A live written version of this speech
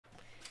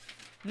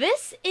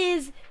This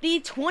is the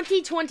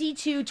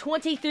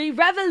 2022-23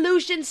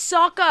 Revolution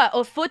Soccer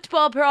or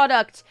football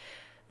product.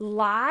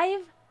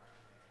 Live,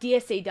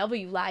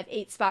 DACW Live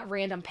 8-spot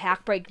random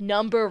pack break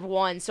number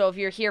 1. So if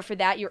you're here for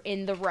that, you're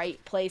in the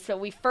right place. So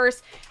we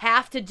first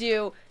have to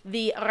do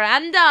the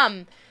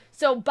random.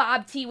 So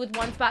Bob T with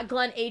 1 spot,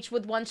 Glenn H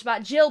with 1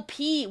 spot, Jill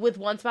P with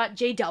 1 spot,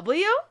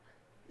 JW,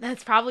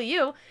 that's probably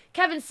you,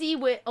 Kevin C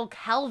with,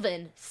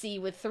 Kelvin C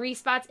with 3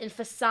 spots, and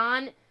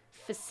Fasan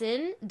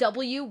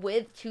W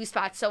with 2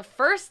 spots. So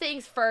first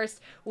things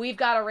first, we've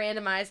got to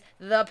randomize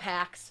the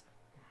packs.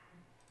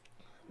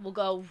 We'll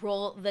go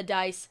roll the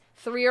dice.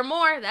 3 or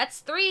more, that's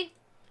 3.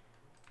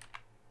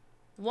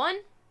 1,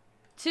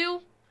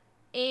 2,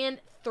 and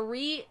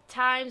 3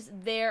 times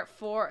there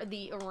for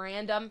the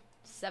random.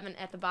 7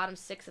 at the bottom,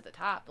 6 at the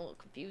top. A little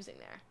confusing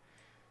there.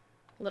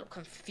 A little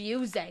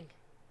confusing.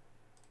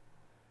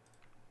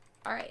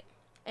 All right.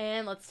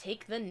 And let's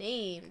take the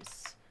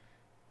names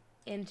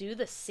and do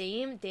the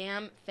same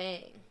damn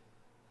thing.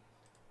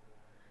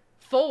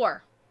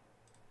 4.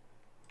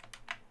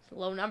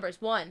 Low numbers.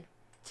 1,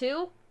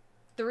 2,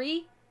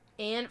 3,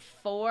 and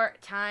 4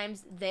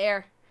 times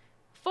there.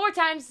 4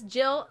 times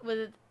Jill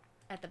with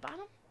at the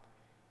bottom.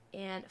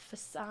 And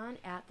Fasan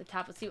at the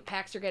top. Let's see what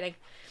packs you're getting.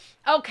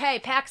 Okay,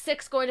 pack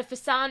 6 going to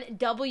Fasan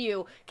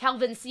W.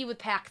 Calvin C with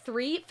pack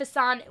 3.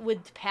 Fasan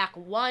with pack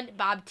 1.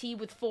 Bob T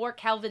with 4.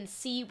 Calvin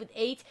C with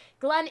 8.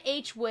 Glenn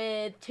H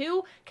with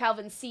 2.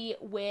 Calvin C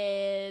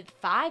with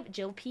 5.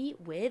 Jill P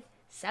with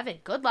 7.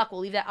 Good luck.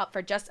 We'll leave that up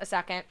for just a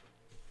second.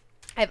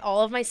 I have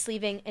all of my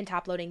sleeving and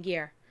top loading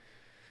gear.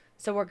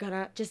 So we're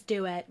gonna just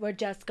do it. We're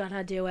just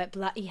gonna do it.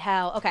 Bloody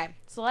hell. Okay,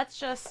 so let's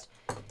just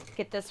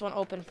get this one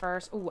open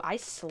first. Ooh, I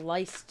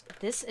sliced.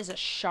 This is a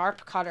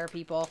sharp cutter,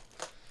 people.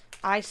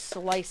 I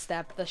sliced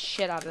the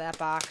shit out of that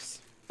box.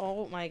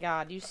 Oh my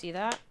god, you see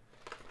that?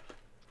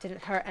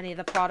 Didn't hurt any of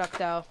the product,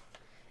 though.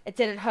 It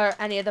didn't hurt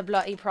any of the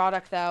bloody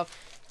product, though.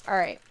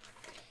 Alright.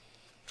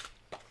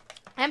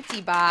 Empty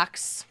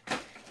box.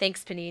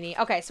 Thanks, Panini.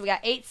 Okay, so we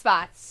got 8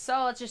 spots.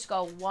 So let's just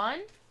go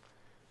 1.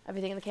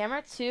 Everything in the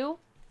camera. 2.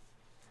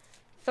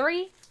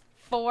 3,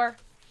 4,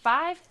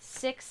 5,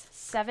 6,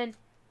 7,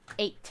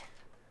 8.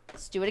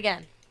 Let's do it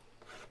again.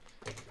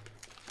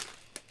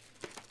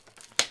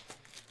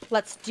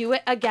 Let's do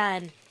it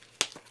again.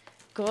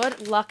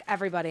 Good luck,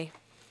 everybody.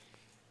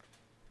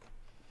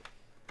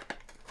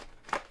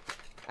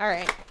 All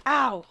right.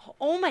 Ow.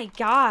 Oh, my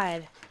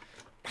God.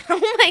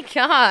 Oh, my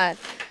God.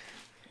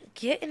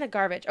 Get in the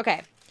garbage.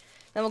 Okay.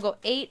 Then we'll go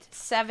 8,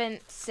 7,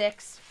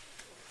 6,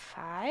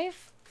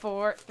 5,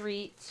 4,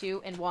 3,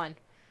 2, and 1.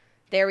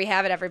 There we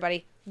have it,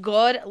 everybody.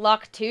 Good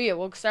luck to you.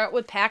 We'll start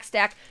with pack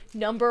stack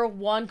number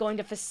 1 going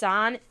to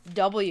Fasan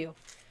W.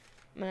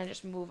 I'm going to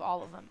just move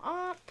all of them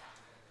up.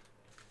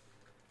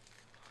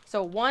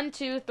 So 1,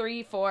 2,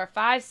 3, 4,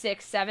 5,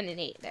 6, 7, and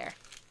 8 there.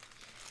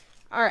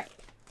 All right.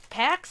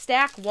 Pack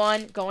stack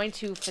 1 going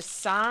to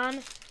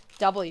Fasan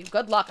W.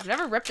 Good luck. I've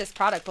never ripped this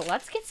product, but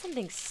let's get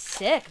something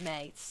sick,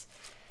 mates.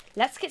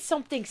 Let's get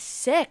something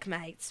sick,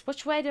 mates.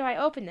 Which way do I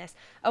open this?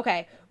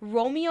 Okay.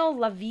 Romeo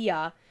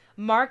Lavia.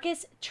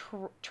 Marcus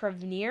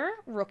Trevnier,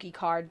 rookie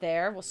card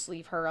there. We'll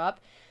sleeve her up.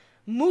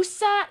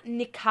 Musa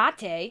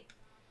Nikate,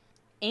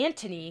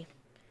 Anthony,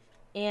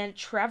 and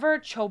Trevor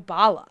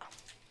Chobala.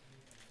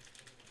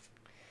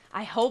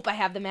 I hope I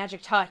have the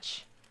magic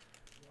touch.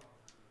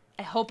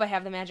 I hope I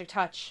have the magic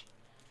touch.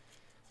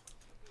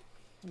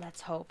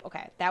 Let's hope.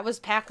 Okay, that was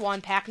pack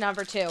 1, pack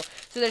number 2.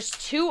 So there's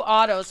 2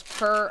 autos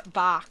per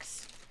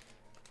box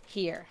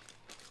here.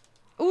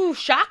 Ooh,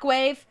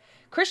 Shockwave.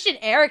 Christian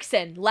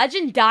Eriksen,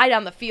 legend, died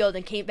on the field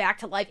and came back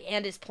to life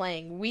and is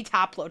playing. We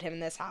top-load him in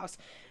this house.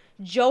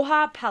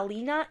 Joha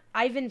Palina,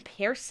 Ivan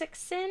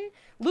Persikson,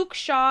 Luke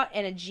Shaw,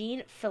 and a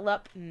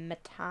Jean-Philippe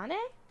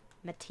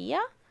Mattia?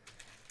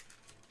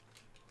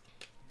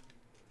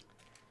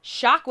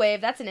 Shockwave,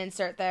 that's an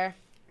insert there.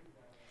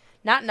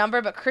 Not number,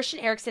 but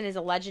Christian Eriksen is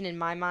a legend in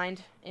my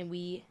mind, and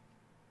we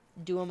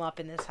do him up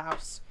in this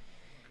house.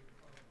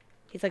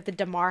 He's like the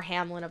DeMar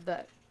Hamlin of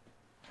the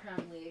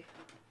Premier League.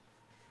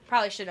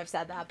 Probably shouldn't have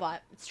said that,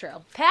 but it's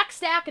true. Pack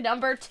stack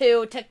number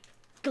 2 to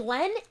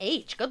Glenn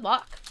H. Good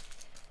luck.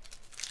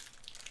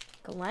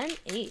 Glenn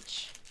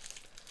H.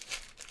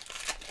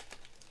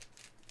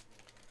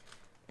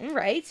 All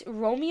right.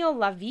 Romeo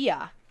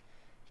Lavia.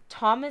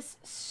 Thomas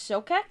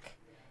Sokek.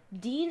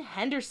 Dean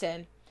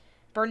Henderson.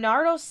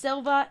 Bernardo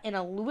Silva, and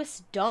a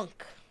Lewis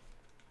Dunk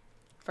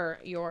for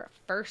your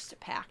first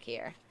pack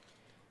here.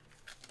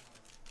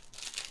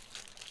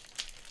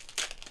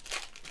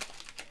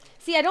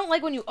 See, I don't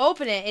like when you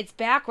open it, it's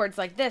backwards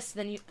like this.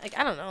 Then you, like,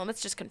 I don't know.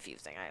 That's just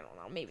confusing. I don't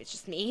know. Maybe it's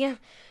just me.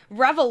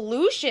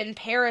 Revolution,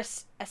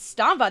 Paris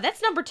Estampa.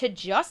 That's number to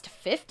just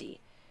 50.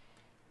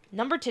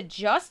 Number to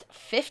just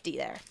 50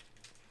 there.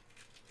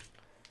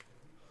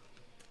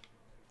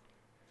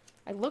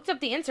 I looked up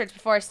the inserts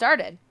before I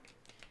started.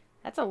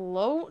 That's a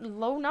low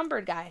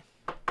numbered guy.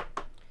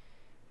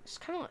 Just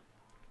kind of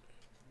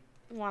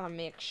want to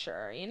make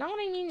sure. You know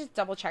what I mean? Just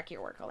double check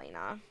your work,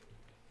 Elena.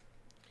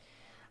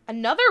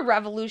 Another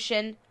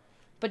Revolution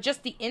But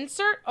just the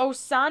insert,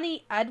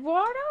 Osani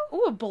Eduardo.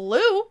 Ooh, a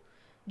blue.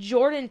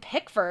 Jordan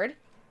Pickford.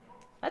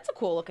 That's a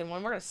cool looking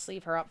one. We're going to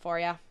sleeve her up for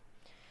you.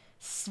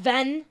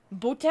 Sven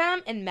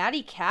Botam and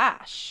Matty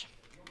Cash.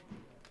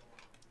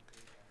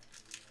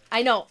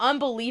 I know,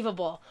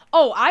 unbelievable.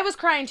 Oh, I was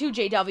crying too,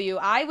 JW.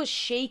 I was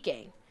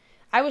shaking.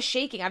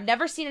 I've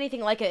never seen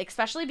anything like it,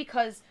 especially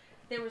because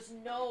there was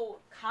no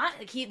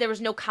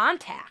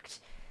contact.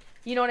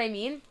 You know what I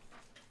mean?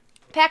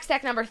 Pack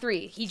stack number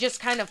 3. He just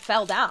kind of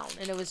fell down,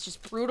 and it was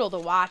just brutal to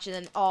watch. And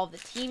then all the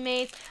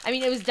teammates. I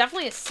mean, it was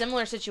definitely a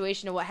similar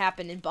situation to what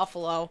happened in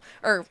Buffalo,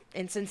 or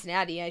in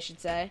Cincinnati, I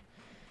should say.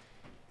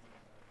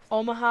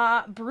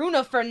 Omaha,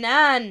 Bruno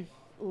Fernand.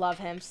 Love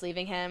him,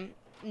 sleeving him.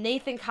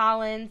 Nathan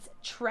Collins,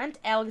 Trent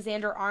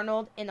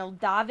Alexander-Arnold, and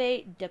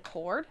Eldave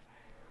Decord.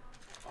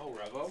 Oh,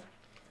 Revo?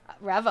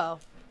 Revo.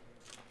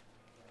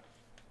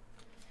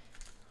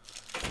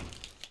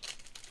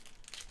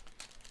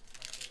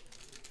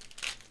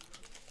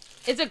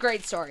 It's a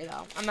great story,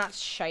 though. I'm not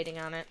shiting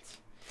on it.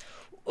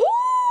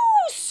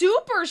 Ooh,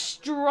 super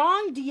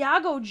strong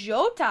Diogo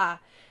Jota.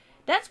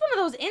 That's one of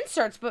those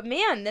inserts, but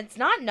man, that's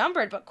not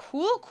numbered. But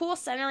cool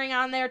centering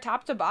on there.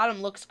 Top to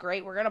bottom looks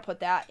great. We're going to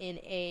put that in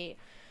a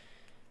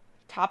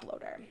top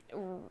loader.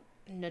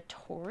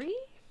 Notori?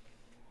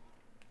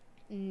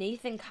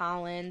 Nathan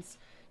Collins,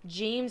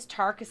 James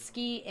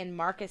Tarkowski, and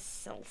Marcus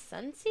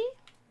Silsensi.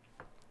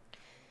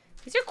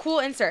 These are cool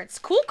inserts.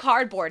 Cool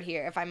cardboard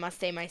here, if I must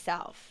say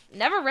myself.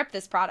 Never ripped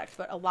this product,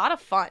 but a lot of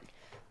fun.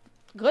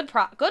 Good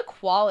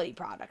quality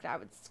product, I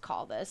would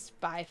call this,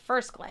 by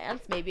first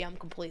glance. Maybe I'm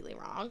completely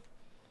wrong.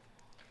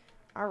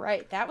 All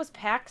right, that was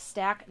pack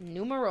stack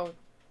numero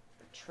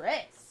 3.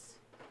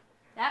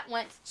 That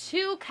went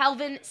to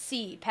Kelvin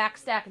C. Pack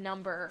stack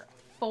number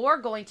 4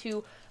 going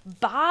to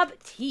Bob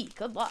T.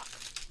 Good luck.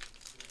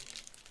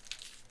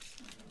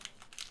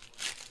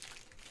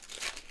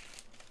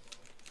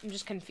 I'm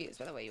just confused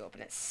by the way you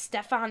open it.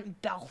 Stefan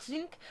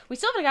Belzink. We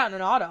still haven't gotten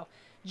an auto.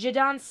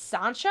 Jadon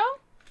Sancho.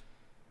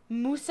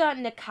 Musa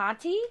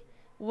Nakati.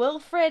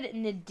 Wilfred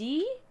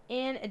Ndidi.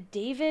 And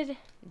David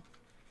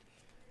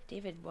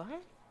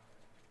what?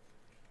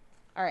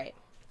 All right.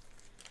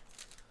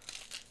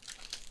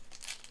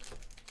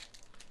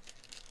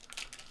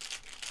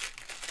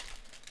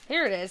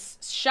 Here it is.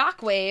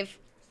 Shockwave.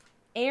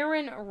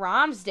 Aaron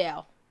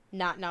Ramsdale.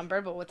 Not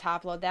numbered, but we'll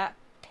top load that.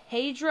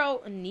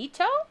 Pedro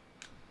Neto.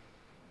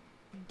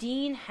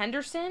 Dean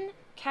Henderson,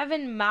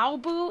 Kevin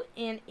Maubu,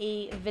 and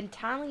a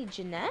Ventali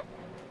Jeanette.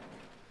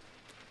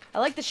 I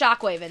like the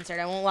Shockwave insert,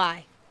 I won't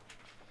lie.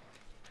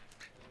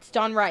 It's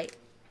done right.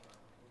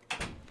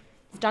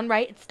 It's done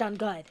right, it's done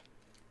good.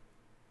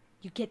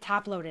 You get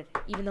top loaded,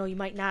 even though you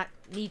might not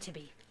need to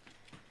be.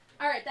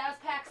 Alright, that was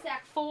pack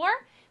stack 4.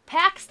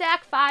 Pack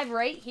stack 5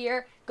 right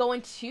here,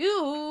 going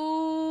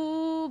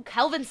to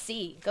Kelvin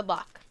C. Good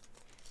luck.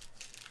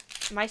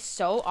 Am I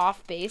so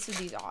off base with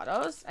these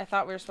autos? I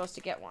thought we were supposed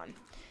to get one.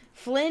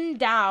 Flynn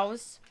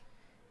Dowes,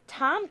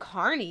 Tom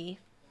Carney,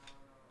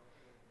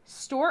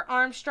 Stuart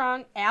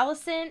Armstrong,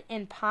 Allison,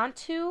 and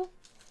Pontu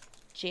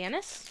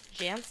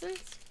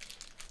Janssens.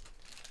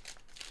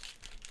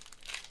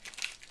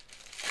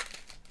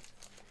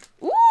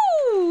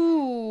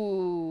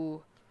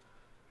 Ooh!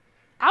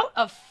 Out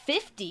of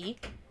 50,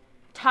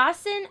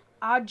 Tassin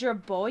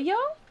Adraboyo?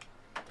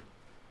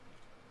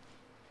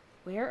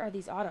 Where are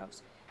these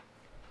autos?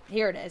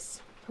 Here it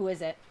is. Who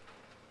is it?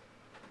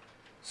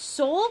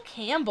 Sol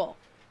Campbell.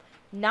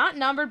 Not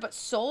numbered, but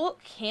Sol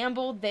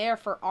Campbell there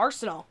for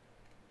Arsenal.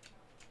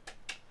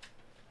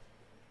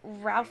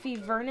 Ralphie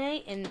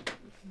Verne and...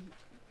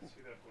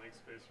 See that blank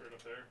space right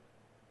up there?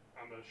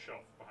 On the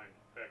shelf behind,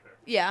 back there.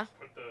 Yeah.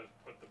 Put the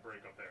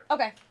break up there.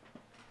 Okay.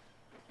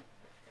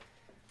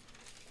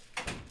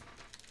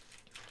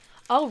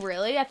 Oh,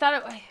 really? I thought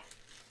it...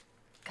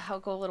 I'll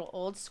go a little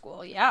old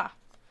school. Yeah.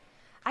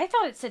 I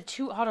thought it said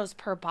 2 autos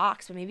per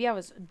box, but maybe I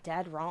was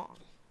dead wrong.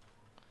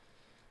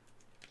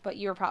 But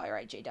you were probably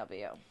right,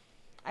 JW.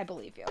 I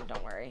believe you.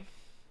 Don't worry.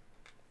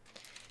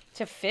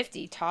 To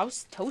 50,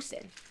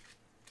 Tosin.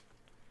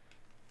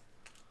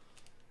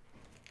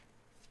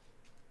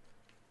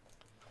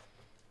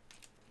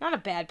 Not a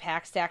bad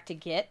pack stack to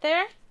get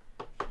there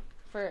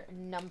for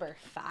number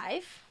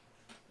 5.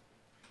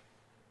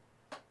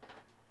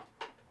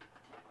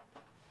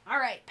 All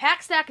right,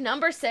 pack stack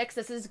number 6.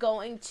 This is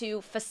going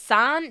to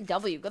Fasan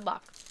W. Good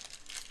luck.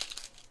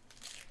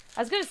 I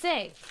was going to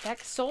say,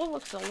 that Soul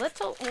looks a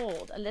little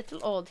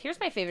old. Here's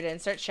my favorite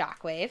insert,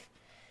 Shockwave.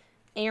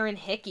 Aaron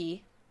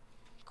Hickey.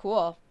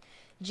 Cool.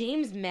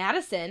 James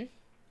Madison.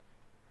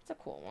 That's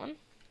a cool one.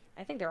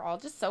 I think they're all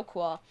just so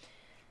cool.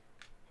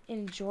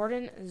 And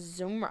Jordan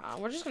Zumra.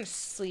 We're just going to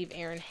sleeve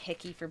Aaron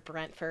Hickey for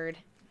Brentford.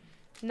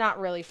 Not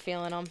really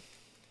feeling him.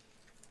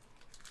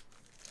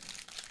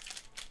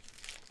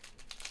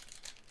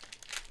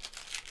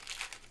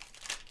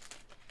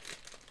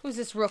 Who's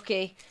this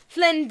rookie?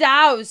 Flynn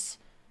Dowes.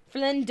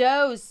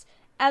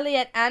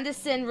 Elliot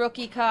Anderson,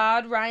 rookie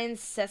card. Ryan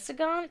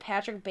Sessagon,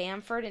 Patrick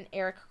Bamford, and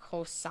Eric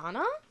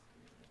Kosana.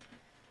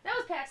 That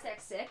was pack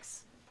stack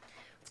 6.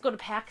 Let's Let's go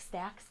to pack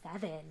stack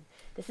 7.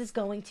 This is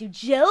going to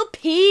Jill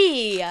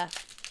P.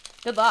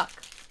 Good luck.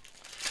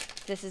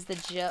 This is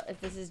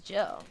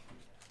Jill.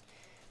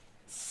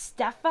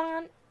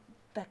 Stefan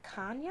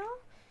Bacano,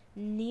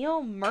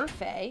 Neil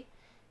Murphy,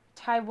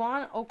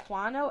 Taiwan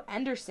Okwano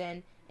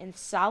Anderson, and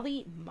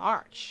Solly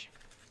March.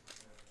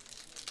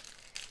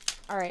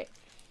 All right.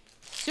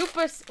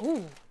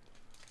 Ooh.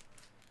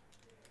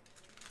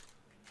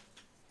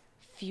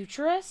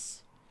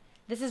 Futurist.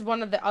 This is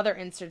one of the other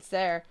inserts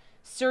there.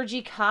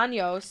 Sergi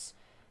Canos,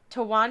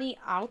 Tawani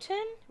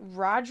Outen,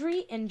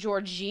 Rodri, and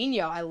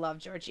Jorginho. I love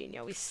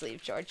Jorginho. We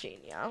sleeve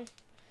Jorginho.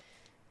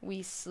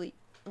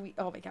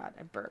 Oh my god,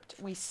 I burped.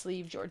 We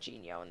sleeve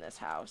Jorginho in this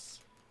house.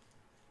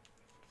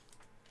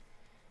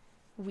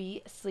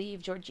 We sleeve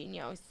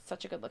Jorginho. He's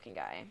such a good looking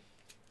guy.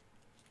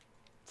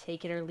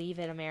 Take it or leave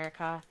it,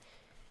 America.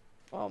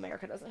 Well,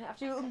 America doesn't have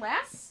to.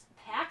 Last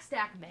pack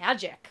stack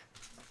magic.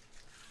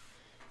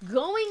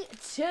 Going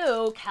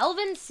to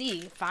Kelvin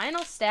C.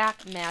 Final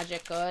stack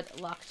magic. Good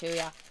luck to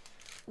ya.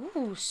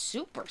 Ooh,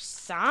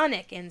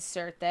 supersonic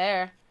insert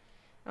there.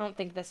 I don't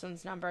think this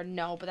one's numbered.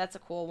 No, but that's a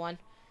cool one.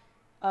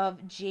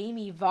 Of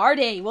Jamie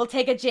Vardy. We'll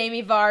take a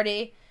Jamie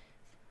Vardy.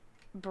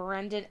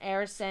 Brendan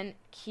Arison.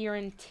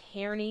 Kieran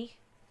Tierney.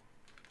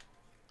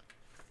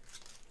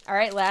 All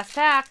right, last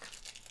pack.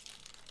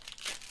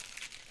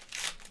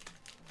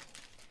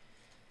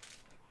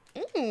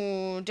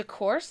 Ooh,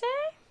 DeCourcy?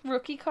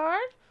 Rookie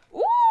card.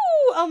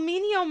 Ooh,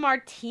 Elmenio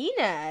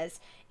Martinez.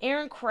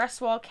 Aaron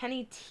Cresswell,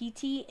 Kenny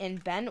Titi,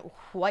 and Ben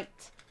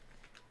White.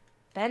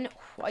 Ben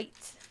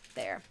White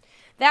there.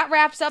 That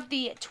wraps up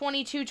the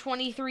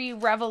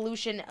 22-23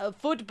 Revolution of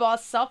Football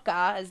Soccer,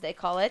 as they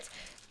call it,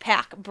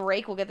 pack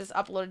break. We'll get this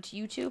uploaded to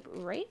YouTube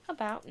right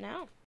about now.